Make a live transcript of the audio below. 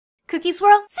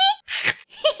CookieSwirlC.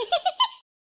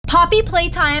 Poppy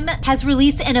Playtime has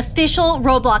released an official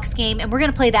Roblox game, and we're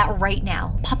gonna play that right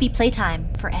now. Poppy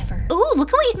Playtime forever. Ooh, look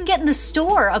at what you can get in the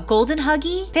store. A golden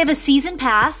Huggy. They have a season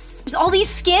pass. There's all these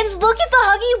skins. Look at the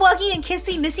Huggy Wuggy and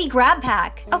Kissy Missy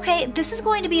GrabPack. Okay, this is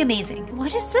going to be amazing.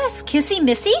 What is this? Kissy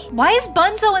Missy? Why is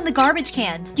Bunzo in the garbage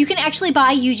can? You can actually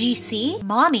buy UGC?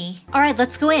 Mommy. All right,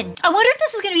 let's go in. I wonder if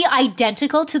this is gonna be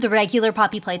identical to the regular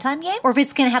Poppy Playtime game, or if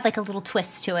it's gonna have like a little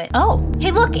twist to it. Oh,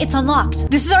 hey look, it's unlocked.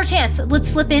 This is our chance. Let's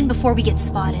slip in before we get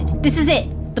spotted. This is it.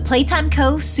 The Playtime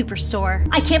Co Superstore.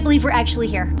 I can't believe we're actually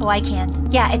here. Oh, I can.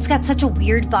 Yeah, it's got such a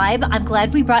weird vibe. I'm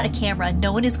glad we brought a camera.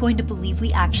 No one is going to believe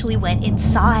we actually went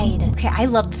inside. Okay, I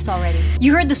love this already.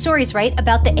 You heard the stories, right?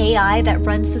 About the AI that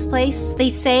runs this place? They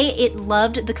say it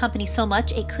loved the company so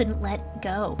much it couldn't let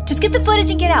go. Just get the footage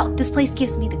and get out. This place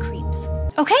gives me the creeps.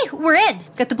 Okay, we're in.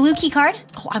 Got the blue key card.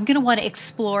 Oh, I'm gonna want to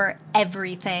explore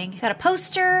everything. Got a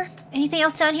poster. Anything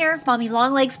else down here? Mommy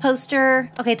Longlegs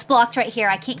poster. Okay, it's blocked right here.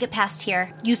 I can't get past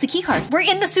here. Use the key card. We're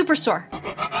in the superstore.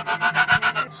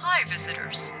 Hi,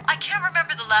 visitors. I can't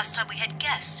remember the last time we had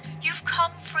guests. You've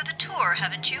come for the tour,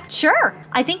 haven't you? Sure.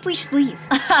 I think we should leave.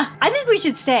 I think we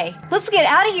should stay. Let's get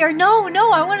out of here. No,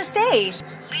 I want to stay.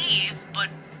 Leave? But,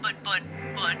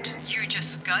 you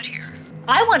just got here.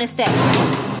 I want to stay.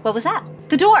 What was that?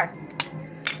 The door.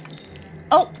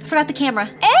 Oh, forgot the camera.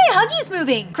 Hey, Huggy's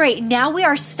moving. Great, now we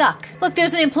are stuck. Look,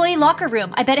 there's an employee locker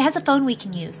room. I bet it has a phone we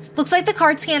can use. Looks like the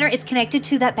card scanner is connected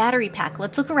to that battery pack.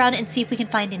 Let's look around and see if we can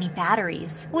find any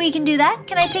batteries. We can do that.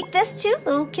 Can I take this too?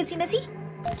 Little kissy missy?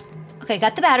 Okay,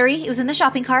 got the battery. It was in the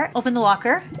shopping cart. Open the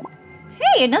locker.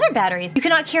 Hey, another battery. You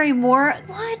cannot carry more.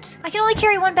 What? I can only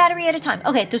carry one battery at a time.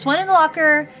 Okay, there's one in the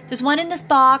locker. There's one in this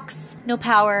box. No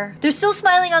power. They're still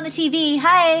smiling on the TV.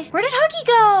 Hi. Where did Huggy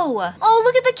go? Oh,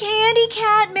 look at the candy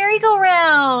cat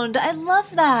merry-go-round. I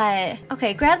love that.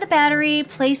 Okay, grab the battery.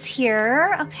 Place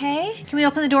here. Okay. Can we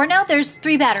open the door now? There's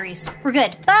 3 batteries. We're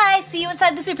good. Bye. See you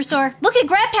inside the superstore. Look at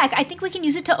GrabPack. I think we can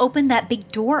use it to open that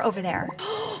big door over there.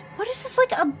 What is this,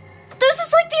 like a... This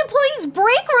is like the employees'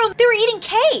 break room. They were eating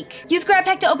cake. Use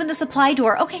GrabPack to open the supply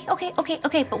door. Okay.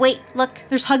 But wait, look,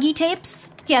 there's Huggy tapes.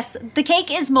 Yes, the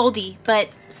cake is moldy, but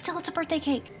still it's a birthday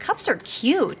cake. Cups are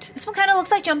cute. This one kind of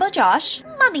looks like Jumbo Josh.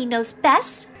 Mommy knows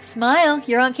best. Smile,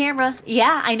 you're on camera.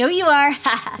 Yeah, I know you are.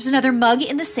 There's another mug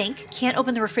in the sink. Can't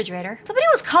open the refrigerator. Somebody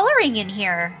was coloring in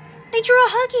here. They drew a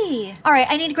Huggy. All right,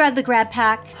 I need to grab the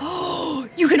GrabPack. Oh,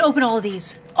 you can open all of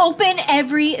these. Open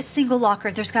every single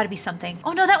locker. There's got to be something.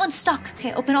 Oh no, that one's stuck.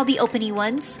 Okay, open all the openy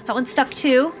ones. That one's stuck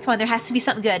too. Come on, there has to be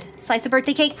something good. Slice of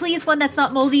birthday cake, please. One that's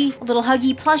not moldy. A little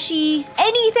Huggy plushie.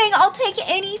 Anything. I'll take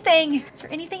anything. Is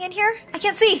there anything in here? I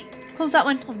can't see. Close that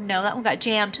one. Oh no, that one got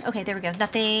jammed. Okay, there we go.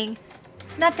 Nothing.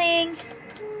 Nothing.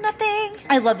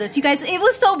 I love this. You guys, it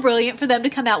was so brilliant for them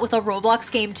to come out with a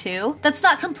Roblox game too. That's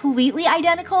not completely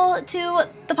identical to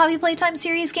the Poppy Playtime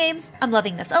series games. I'm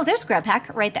loving this. Oh, there's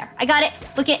GrabPack right there. I got it.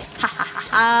 Look it. Ha ha ha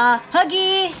ha.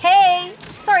 Huggy. Hey.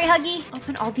 Sorry, Huggy.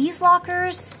 Open all these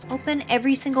lockers. Open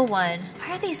every single one.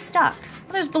 Why are they stuck?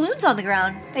 Well, there's balloons on the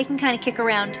ground. They can kind of kick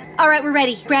around. All right, we're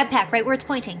ready. GrabPack right where it's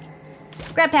pointing.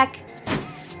 GrabPack.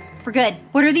 We're good.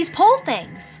 What are these pole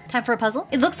things? Time for a puzzle?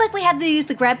 It looks like we have to use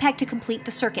the GrabPack to complete the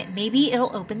circuit. Maybe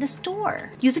it'll open this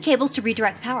door. Use the cables to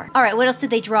redirect power. All right, what else did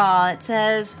they draw? It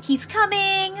says, he's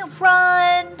coming,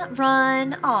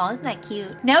 run. Aw, isn't that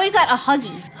cute? Now we've got a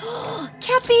Huggy.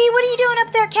 Cappy, what are you doing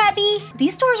up there, Cappy?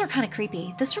 These doors are kind of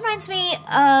creepy. This reminds me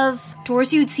of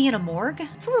doors you'd see in a morgue.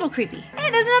 It's a little creepy. Hey,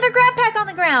 there's another GrabPack on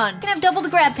the ground. You can have double the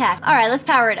GrabPack. All right, let's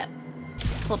power it up.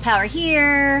 We'll power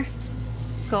here.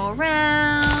 Go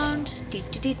around,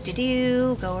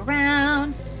 go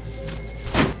around.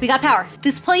 We got power.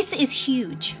 This place is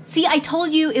huge. See, I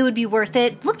told you it would be worth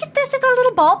it. Look at this, they've got a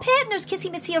little ball pit and there's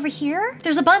Kissy Missy over here.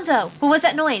 There's a Bunzo. What was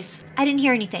that noise? I didn't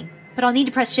hear anything, but I'll need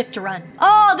to press shift to run.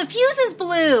 Oh, the fuses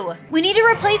blew. We need to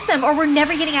replace them or we're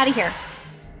never getting out of here.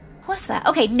 What's that?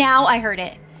 Okay, now I heard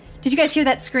it. Did you guys hear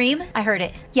that scream? I heard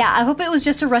it. Yeah, I hope it was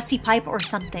just a rusty pipe or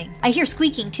something. I hear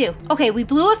squeaking too. Okay, we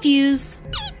blew a fuse.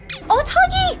 Oh, it's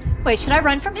Huggy! Wait, should I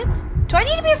run from him? Do I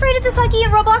need to be afraid of this Huggy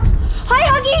in Roblox? Hi,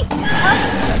 Huggy!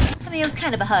 Hugs. I mean, it was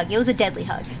kind of a hug. It was a deadly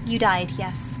hug. You died,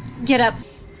 yes. Get up.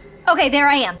 Okay, there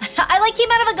I am. I like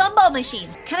came out of a gumball machine.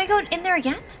 Can I go in there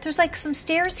again? There's like some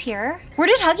stairs here. Where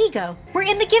did Huggy go? We're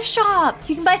in the gift shop.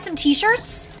 You can buy some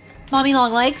t-shirts. Mommy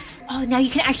Longlegs. Oh, now you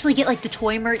can actually get like the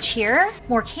toy merch here.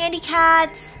 More candy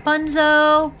cats,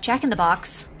 Bunzo, Jack in the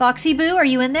Box. Boxy Boo, are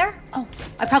you in there? Oh,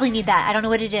 I probably need that. I don't know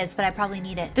what it is, but I probably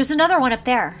need it. There's another one up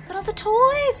there. Look at all the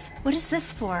toys. What is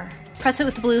this for? Press it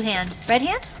with the blue hand. Red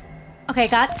hand? Okay,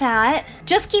 got that.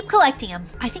 Just keep collecting them.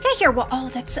 I think I hear,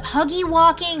 oh, that's Huggy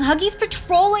walking. Huggy's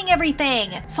patrolling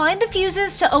everything. Find the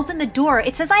fuses to open the door.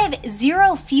 It says I have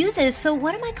 0 fuses, so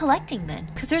what am I collecting then?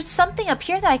 Because there's something up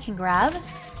here that I can grab.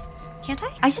 Can't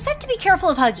I? I just have to be careful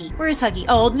of Huggy. Where is Huggy?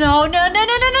 Oh, no.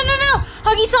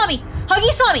 Huggy saw me.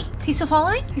 Huggy saw me. Is he still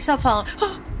following? He stopped following.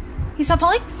 He stopped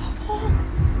following?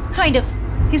 Oh, kind of.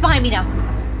 He's behind me now.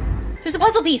 There's a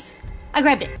puzzle piece. I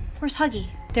grabbed it. Where's Huggy?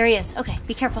 There he is. Okay,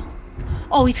 be careful.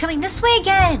 Oh, he's coming this way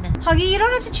again. Huggy, you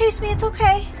don't have to chase me. It's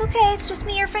okay. It's okay. It's just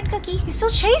me, your friend Cookie. He's still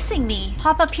chasing me.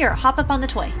 Hop up here. Hop up on the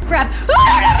toy. Grab. Oh,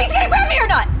 I don't know if he's gonna grab me or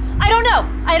not. I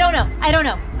don't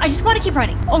know. I just want to keep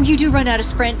running. Oh, you do run out of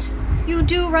sprint. You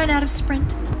do run out of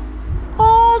sprint.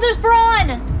 Oh, there's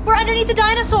Brawn. We're underneath the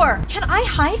dinosaur. Can I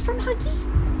hide from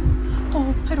Huggy?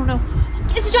 Oh, I don't know.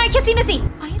 It's a giant kissy missy.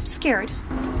 I am scared.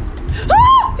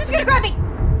 Ah! He's gonna grab me.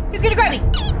 He's gonna grab me.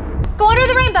 Go under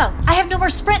the rainbow. I have no more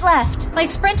sprint left. My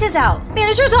sprint is out.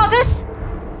 Manager's office.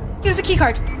 Use the key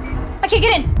card. I can't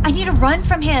get in. I need to run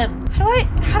from him. How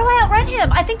do I outrun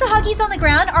him? I think the Huggies on the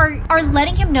ground are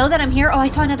letting him know that I'm here. Oh, I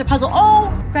saw another puzzle.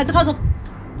 Oh, grab the puzzle.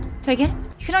 Did I get it?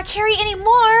 You cannot carry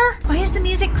anymore. Why is the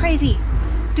music crazy?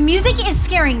 The music is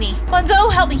scaring me.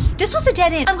 Bonzo, help me. This was a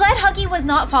dead end. I'm glad Huggy was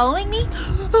not following me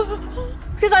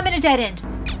because I'm in a dead end.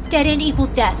 Dead end equals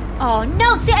death. Oh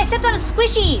no, see, I stepped on a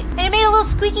squishy and it made a little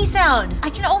squeaky sound. I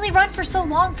can only run for so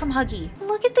long from Huggy.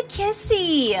 Look at the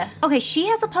kissy. Okay, she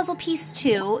has a puzzle piece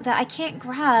too that I can't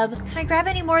grab. Can I grab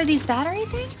any more of these battery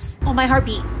things? Oh, my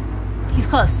heartbeat. He's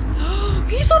close.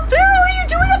 He's up there. What are you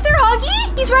doing up there,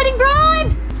 Huggy? He's riding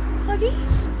Brawn.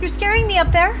 Huggy, you're scaring me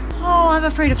up there. Oh, I'm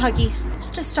afraid of Huggy. I'll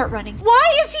just start running.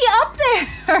 Why is he up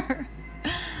there?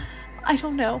 I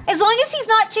don't know. As long as he's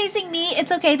not chasing me,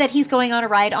 it's okay that he's going on a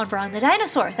ride on Brawn the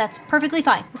dinosaur. That's perfectly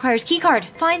fine. Requires key card.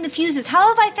 Find the fuses. How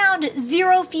have I found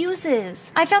 0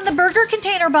 fuses? I found the burger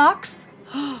container box.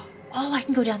 Oh, I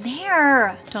can go down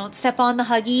there. Don't step on the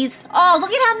Huggies. Oh,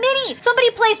 look at how many.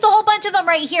 Somebody placed a whole bunch of them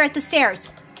right here at the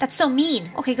stairs. That's so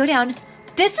mean. Okay, go down.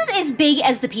 This is as big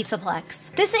as the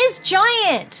Pizzaplex. This is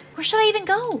giant. Where should I even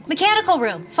go? Mechanical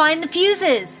room. Find the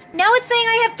fuses. Now it's saying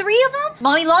I have 3 of them?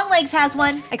 Mommy Longlegs has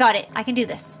one. I got it. I can do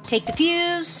this. Take the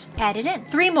fuse. Add it in.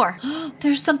 3 more.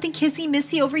 There's something kissy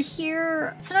missy over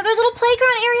here. It's another little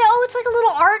playground area. Oh, it's like a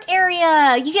little art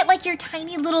area. You get like your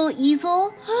tiny little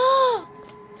easel.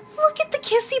 Look at the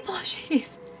kissy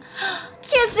plushies.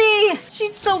 Kissy!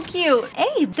 She's so cute.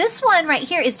 Hey, this one right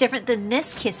here is different than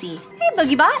this kissy. Hey,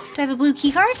 Boogie Bot. Do I have a blue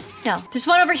key card? No. There's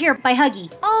one over here by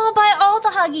Huggy. Oh, by all the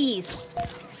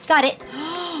Huggies. Got it.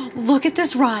 Look at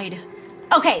this ride.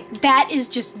 Okay, that is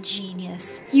just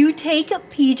genius. You take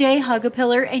PJ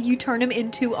Hug-a-Pillar and you turn him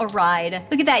into a ride.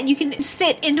 Look at that. And you can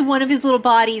sit into one of his little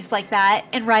bodies like that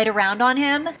and ride around on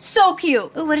him. So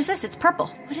cute. Oh, what is this? It's purple.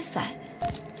 What is that?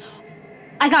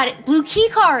 I got it. Blue key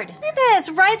card. Look at this.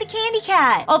 Ride the candy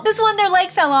cat. Oh, this one, their leg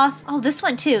fell off. Oh, this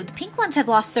one too. The pink ones have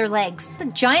lost their legs. The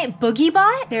giant boogie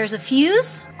bot. There's a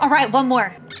fuse. All right, one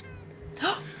more.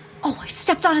 Oh, I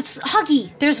stepped on its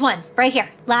Huggy. There's one right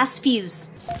here. Last fuse.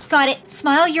 Got it.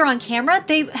 Smile, you're on camera.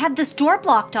 They have this door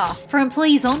blocked off for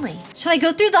employees only. Should I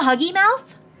go through the Huggy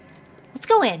mouth? Let's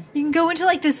go in. You can go into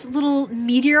like this little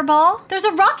meteor ball. There's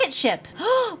a rocket ship.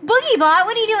 Boogie bot,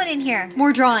 what are you doing in here?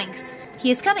 More drawings. He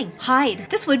is coming.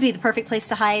 Hide. This would be the perfect place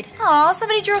to hide. Oh,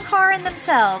 somebody drew a car in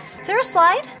themselves. Is there a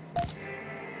slide?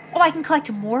 Oh, I can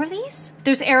collect more of these?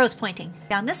 There's arrows pointing.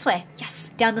 Down this way. Yes,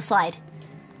 down the slide.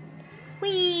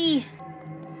 Whee!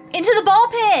 Into the ball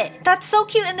pit. That's so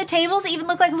cute. And the tables even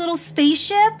look like little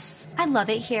spaceships. I love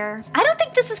it here. I don't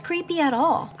think this is creepy at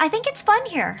all. I think it's fun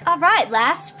here. All right,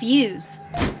 last fuse.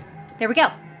 There we go.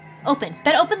 Open.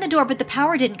 That opened the door, but the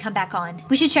power didn't come back on.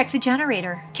 We should check the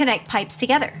generator. Connect pipes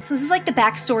together. So this is like the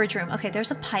back storage room. Okay, there's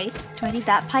a pipe. Do I need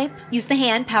that pipe? Use the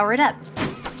hand, power it up.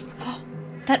 Oh,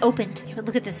 that opened. But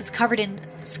look at this. It's covered in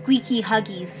squeaky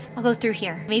Huggies. I'll go through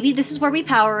here. Maybe this is where we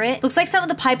power it. Looks like some of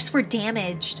the pipes were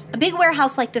damaged. A big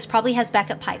warehouse like this probably has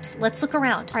backup pipes. Let's look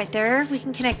around. All right, there. We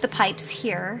can connect the pipes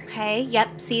here. Okay,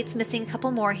 yep. See, it's missing a couple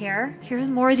more here. Here's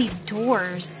more of these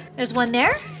doors. There's one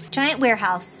there. Giant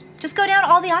warehouse. Just go down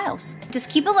all the aisles. Just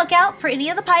keep a lookout for any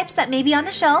of the pipes that may be on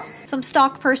the shelves. Some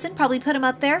stock person probably put them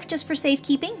up there just for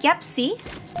safekeeping. Yep, see?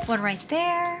 One right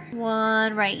there.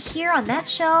 One right here on that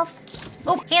shelf.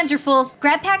 Oh, hands are full.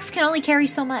 GrabPacks can only carry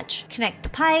so much. Connect the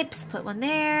pipes, put one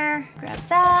there. Grab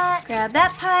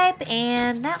that pipe,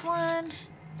 and that one.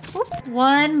 Oop,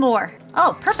 one more.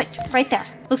 Oh, perfect. Right there.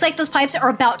 Looks like those pipes are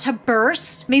about to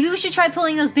burst. Maybe we should try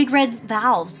pulling those big red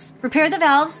valves. Repair the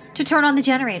valves to turn on the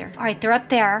generator. All right, they're up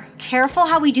there. Careful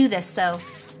how we do this, though.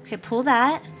 Okay, pull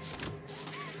that.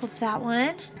 Pull that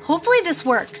one. Hopefully this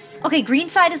works. Okay, green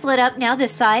side is lit up. Now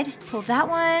this side. Pull that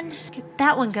one. Get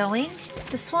that one going.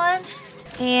 This one.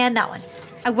 And that one.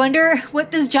 I wonder what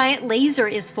this giant laser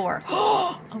is for.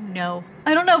 Oh no.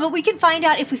 I don't know, but we can find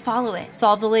out if we follow it.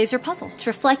 Solve the laser puzzle. It's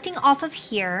reflecting off of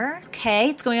here. Okay,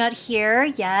 it's going out here.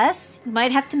 Yes. We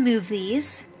might have to move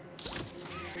these.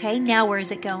 Okay, now where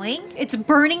is it going? It's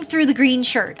burning through the green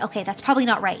shirt. Okay, that's probably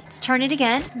not right. Let's turn it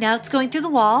again. Now it's going through the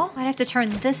wall. Might have to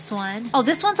turn this one. Oh,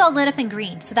 this one's all lit up in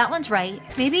green, so that one's right.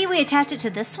 Maybe we attach it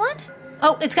to this one?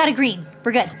 Oh, it's got a green.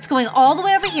 We're good. It's going all the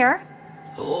way over here.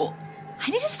 Oh, I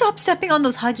need to stop stepping on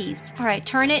those Huggies. All right,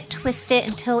 turn it, twist it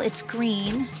until it's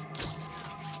green.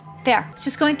 There, it's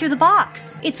just going through the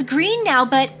box. It's green now,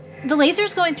 but the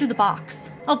laser's going through the box.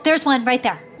 Oh, there's one right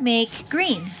there. Make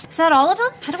green. Is that all of them?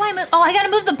 How do I move? Oh, I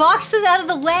gotta move the boxes out of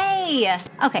the way.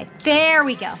 Okay, there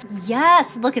we go.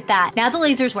 Yes, look at that. Now the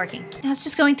laser's working. Now it's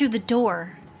just going through the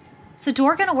door. Is the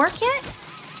door gonna work yet?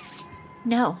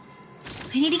 No.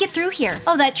 I need to get through here.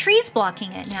 Oh, that tree's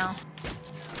blocking it now.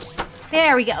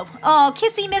 There we go. Oh,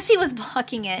 Kissy Missy was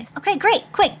blocking it. Okay,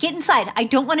 great. Quick, get inside. I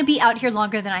don't want to be out here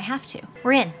longer than I have to.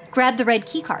 We're in. Grab the red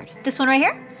key card. This one right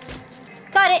here?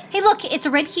 Got it. Hey, look, it's a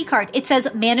red key card. It says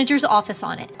manager's office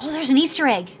on it. Oh, there's an Easter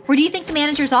egg. Where do you think the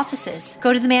manager's office is?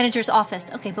 Go to the manager's office.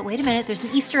 Okay, but wait a minute. There's an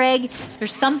Easter egg.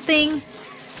 There's something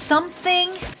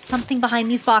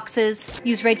behind these boxes.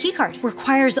 Use red key card.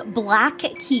 Requires black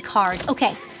key card.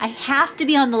 Okay, I have to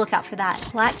be on the lookout for that.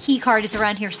 Black key card is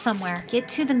around here somewhere. Get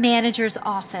to the manager's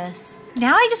office.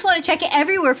 Now I just want to check it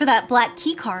everywhere for that black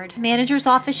key card. Manager's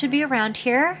office should be around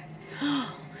here.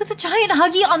 Look at the giant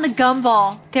Huggy on the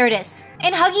gumball. There it is.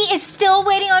 And Huggy is still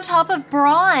waiting on top of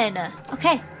Brawn.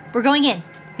 Okay, we're going in.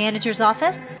 Manager's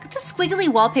office. Look at the squiggly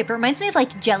wallpaper. Reminds me of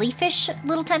like jellyfish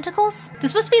little tentacles.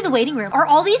 This must be the waiting room. Are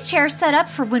all these chairs set up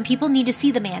for when people need to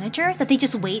see the manager? That they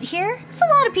just wait here? It's a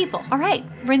lot of people. All right,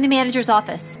 we're in the manager's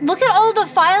office. Look at all the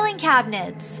filing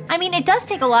cabinets. I mean, it does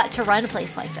take a lot to run a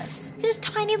place like this. Look at this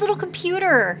tiny little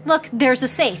computer. Look, there's a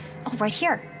safe. Oh, right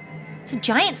here. It's a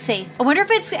giant safe. I wonder if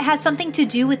it has something to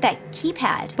do with that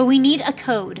keypad. But we need a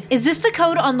code. Is this the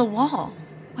code on the wall?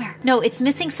 Where? No, it's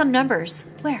missing some numbers.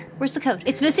 Where? Where's the code?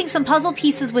 It's missing some puzzle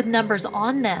pieces with numbers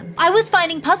on them. I was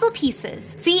finding puzzle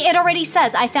pieces. See, it already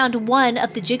says I found one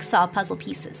of the jigsaw puzzle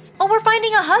pieces. Oh, we're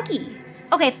finding a Huggy.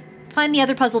 Okay, find the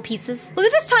other puzzle pieces. Look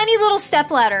at this tiny little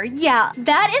stepladder. Yeah,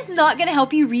 that is not gonna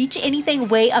help you reach anything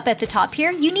way up at the top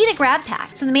here. You need a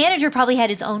GrabPack. So the manager probably had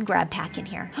his own GrabPack in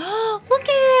here. Look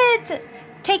it!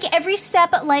 Take every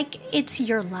step like it's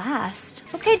your last.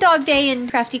 Okay, Dog Day and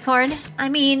Crafty Corn. I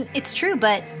mean, it's true,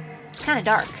 but it's kind of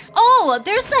dark. Oh,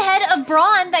 there's the head of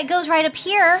Brawn that goes right up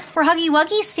here where Huggy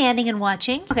Wuggy's standing and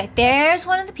watching. Okay, there's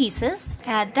one of the pieces.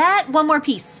 Add that. One more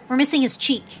piece. We're missing his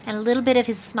cheek and a little bit of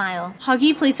his smile.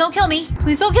 Huggy, please don't kill me.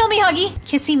 Please don't kill me, Huggy.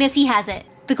 Kissy Missy has it.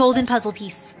 The golden puzzle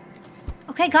piece.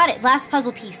 Okay, got it. Last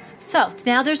puzzle piece. So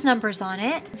now there's numbers on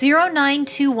it.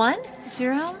 0921.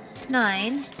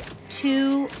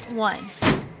 0921.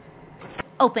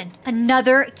 Open.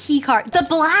 Another key card. The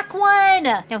black one!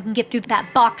 Now we can get through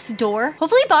that box door.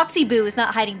 Hopefully Boxy Boo is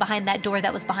not hiding behind that door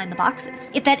that was behind the boxes.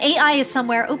 If that AI is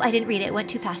somewhere... Oh, I didn't read it. It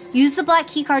went too fast. Use the black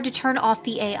key card to turn off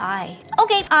the AI.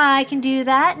 Okay, I can do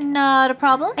that. Not a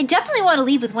problem. I definitely want to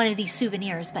leave with one of these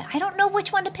souvenirs, but I don't know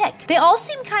which one to pick. They all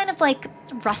seem kind of like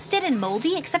rusted and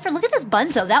moldy, except for look at this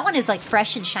Bunzo. That one is like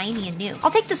fresh and shiny and new.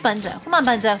 I'll take this Bunzo. Come on,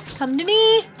 Bunzo. Come to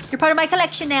me. You're part of my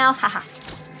collection now. Haha.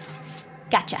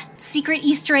 Gotcha. Secret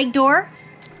Easter egg door.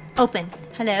 Open.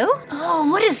 Hello? Oh,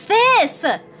 what is this?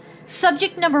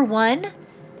 Subject number 1?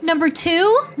 Number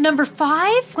 2? Number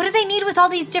 5? What do they need with all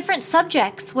these different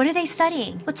subjects? What are they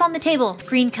studying? What's on the table?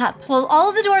 Green cup. Well, all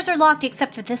of the doors are locked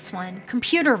except for this one.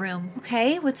 Computer room.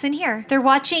 Okay, what's in here? They're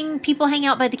watching people hang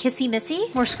out by the Kissy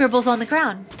Missy. More scribbles on the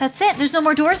ground. That's it. There's no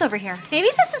more doors over here. Maybe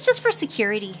this is just for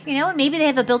security. You know, and maybe they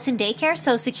have a built-in daycare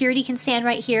so security can stand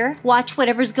right here, watch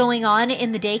whatever's going on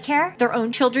in the daycare. Their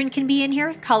own children can be in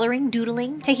here, coloring,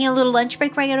 doodling, taking a little lunch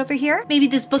break right over here. Maybe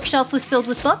this bookshelf was filled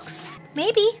with books.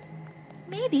 Maybe.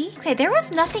 Maybe. Okay, there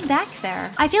was nothing back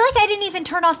there. I feel like I didn't even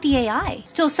turn off the AI.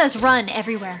 Still says run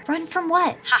everywhere. Run from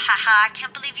what? Ha ha ha, I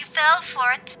can't believe you fell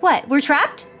for it. What? We're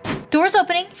trapped? Door's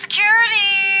opening.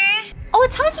 Security! Oh,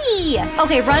 it's Huggy.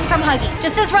 Okay, run from Huggy.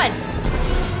 Just says run.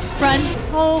 Run.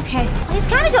 Okay. He's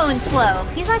kind of going slow.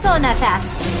 He's not going that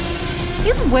fast.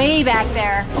 He's way back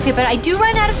there. Okay, but I do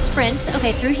run out of sprint.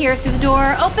 Okay, through here, through the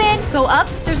door. Open. Go up.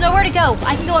 There's nowhere to go.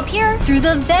 I can go up here. Through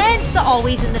the vents.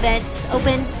 Always in the vents.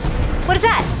 Open. What is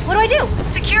that? What do I do?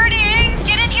 Security!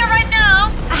 Get in here right now!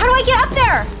 How do I get up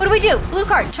there? What do we do? Blue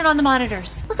card. Turn on the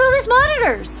monitors. Look at all these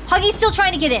monitors. Huggy's still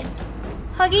trying to get in.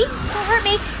 Huggy, don't hurt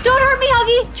me. Don't hurt me,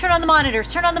 Huggy. Turn on the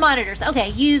monitors. Turn on the monitors. Okay,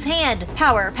 use hand.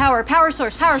 Power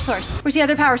source. Where's the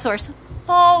other power source?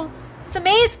 Oh, it's a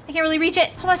maze. I can't really reach it.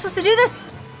 How am I supposed to do this?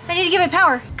 I need to give it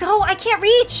power. Go, I can't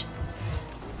reach.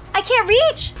 I can't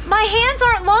reach. My hands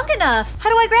aren't long enough. How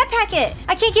do I GrabPack it?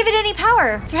 I can't give it any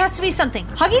power. There has to be something.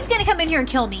 Huggy's gonna come in here and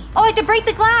kill me. Oh, I have to break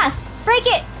the glass. Break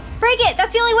it. Break it.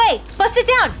 That's the only way. Bust it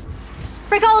down.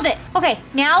 Break all of it. Okay,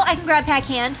 now I can GrabPack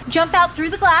hand. Jump out through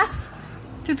the glass.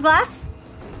 Through the glass.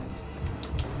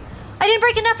 I didn't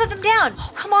break enough of him down.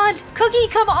 Oh, come on. Cookie,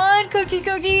 come on.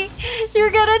 Cookie. You're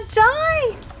gonna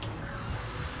die.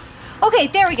 Okay,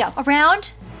 there we go.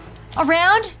 Around.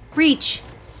 Reach.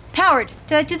 Powered.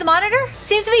 Did I do the monitor?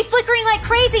 Seems to be flickering like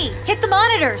crazy. Hit the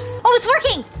monitors. Oh, it's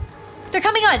working. They're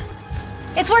coming on.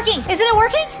 It's working. Isn't it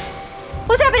working?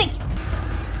 What's happening?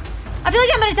 I feel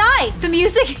like I'm gonna die. The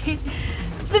music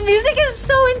is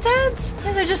so intense.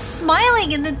 And they're just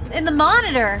smiling in the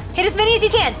monitor. Hit as many as you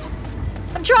can.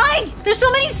 I'm trying. There's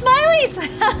so many smileys.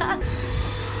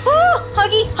 Oh,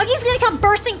 Huggy's gonna come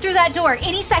bursting through that door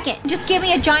any second. Just give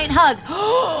me a giant hug.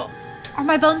 Are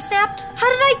my bones snapped? How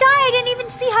did I die? I didn't even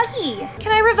see Huggy.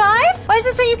 Can I revive? Why does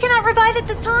it say you cannot revive at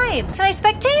this time? Can I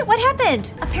spectate? What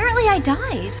happened? Apparently I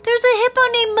died. There's a hippo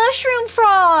named Mushroom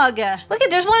Frog. Look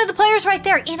there's one of the players right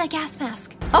there in a gas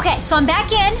mask. Okay, so I'm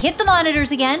back in. Hit the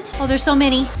monitors again. Oh, there's so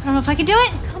many. I don't know if I can do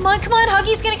it. Come on.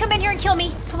 Huggy's gonna come in here and kill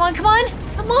me. Come on. 20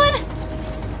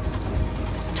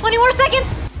 more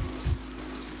seconds.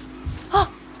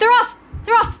 Oh, they're off.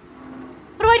 What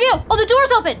do I do? Oh, the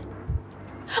door's open.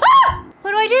 Ah!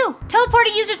 What do I do?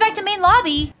 Teleporting users back to main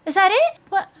lobby. Is that it?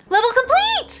 What? Level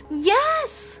complete!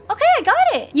 Yes! Okay, I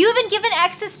got it. You have been given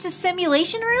access to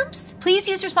simulation rooms. Please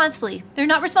use responsibly. They're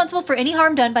not responsible for any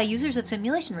harm done by users of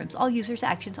simulation rooms. All users'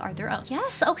 actions are their own.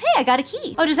 Yes, okay, I got a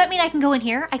key. Oh, does that mean I can go in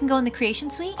here? I can go in the creation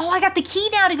suite? Oh, I got the key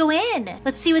now to go in.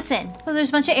 Let's see what's in. Well, there's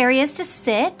a bunch of areas to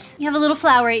sit. You have a little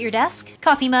flower at your desk.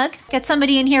 Coffee mug. Got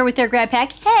somebody in here with their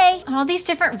GrabPack. Hey! All these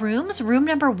different rooms. Room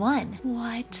number 1.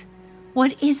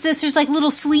 What is this? There's like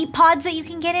little sleep pods that you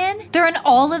can get in. They're in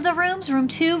all of the rooms. Room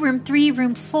 2, room 3,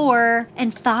 room 4,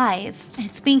 and 5. And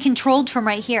it's being controlled from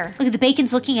right here. Look at the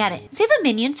bacon's looking at it. Does he have a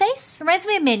minion face? Reminds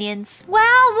me of Minions.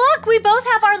 Wow, look, we both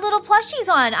have our little plushies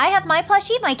on. I have my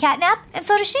plushie, my CatNap, and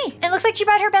so does she. And it looks like she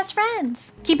brought her best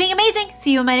friends. Keep being amazing.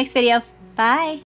 See you in my next video. Bye.